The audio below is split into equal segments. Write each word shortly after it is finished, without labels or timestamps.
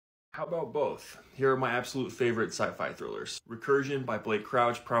How about both? Here are my absolute favorite sci-fi thrillers. Recursion by Blake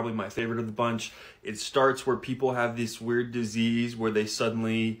Crouch, probably my favorite of the bunch. It starts where people have this weird disease where they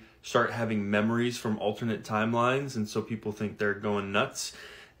suddenly start having memories from alternate timelines, and so people think they're going nuts,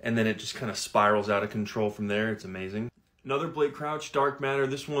 and then it just kind of spirals out of control from there. It's amazing. Another Blake Crouch, Dark Matter.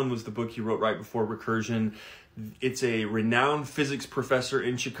 This one was the book he wrote right before Recursion. It's a renowned physics professor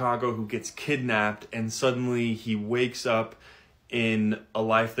in Chicago who gets kidnapped, and suddenly he wakes up in a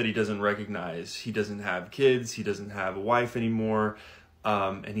life that he doesn't recognize. He doesn't have kids, he doesn't have a wife anymore,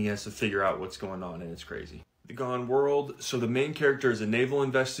 and he has to figure out what's going on, and it's crazy. The Gone World. So the main character is a naval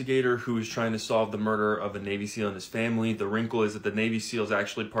investigator who is trying to solve the murder of a Navy SEAL and his family. The wrinkle is that the Navy SEAL is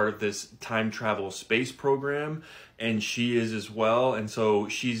actually part of this time travel space program, and she is as well, and so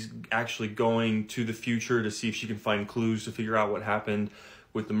she's actually going to the future to see if she can find clues to figure out what happened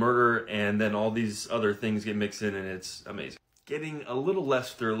with the murder, and then all these other things get mixed in, and it's amazing. Getting a little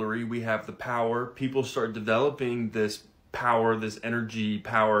less thrillery, we have The Power. People start developing this power, this energy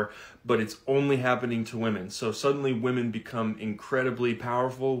power, but it's only happening to women. So suddenly women become incredibly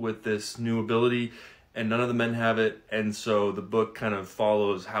powerful with this new ability, and none of the men have it. And so the book kind of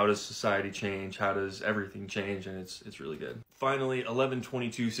follows how does society change, how does everything change, and it's really good. Finally,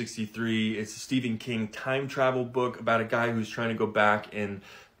 11/22/63. It's a Stephen King time travel book about a guy who's trying to go back and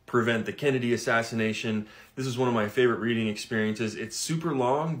prevent the Kennedy assassination. This is one of my favorite reading experiences. It's super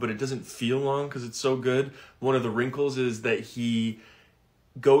long, but it doesn't feel long because it's so good. One of the wrinkles is that he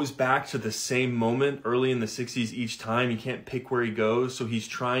goes back to the same moment early in the 60s each time. He can't pick where he goes, so he's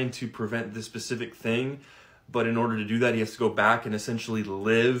trying to prevent this specific thing, but in order to do that, he has to go back and essentially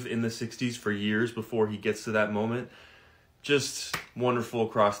live in the 60s for years before he gets to that moment. Just wonderful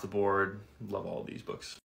across the board. Love all of these books.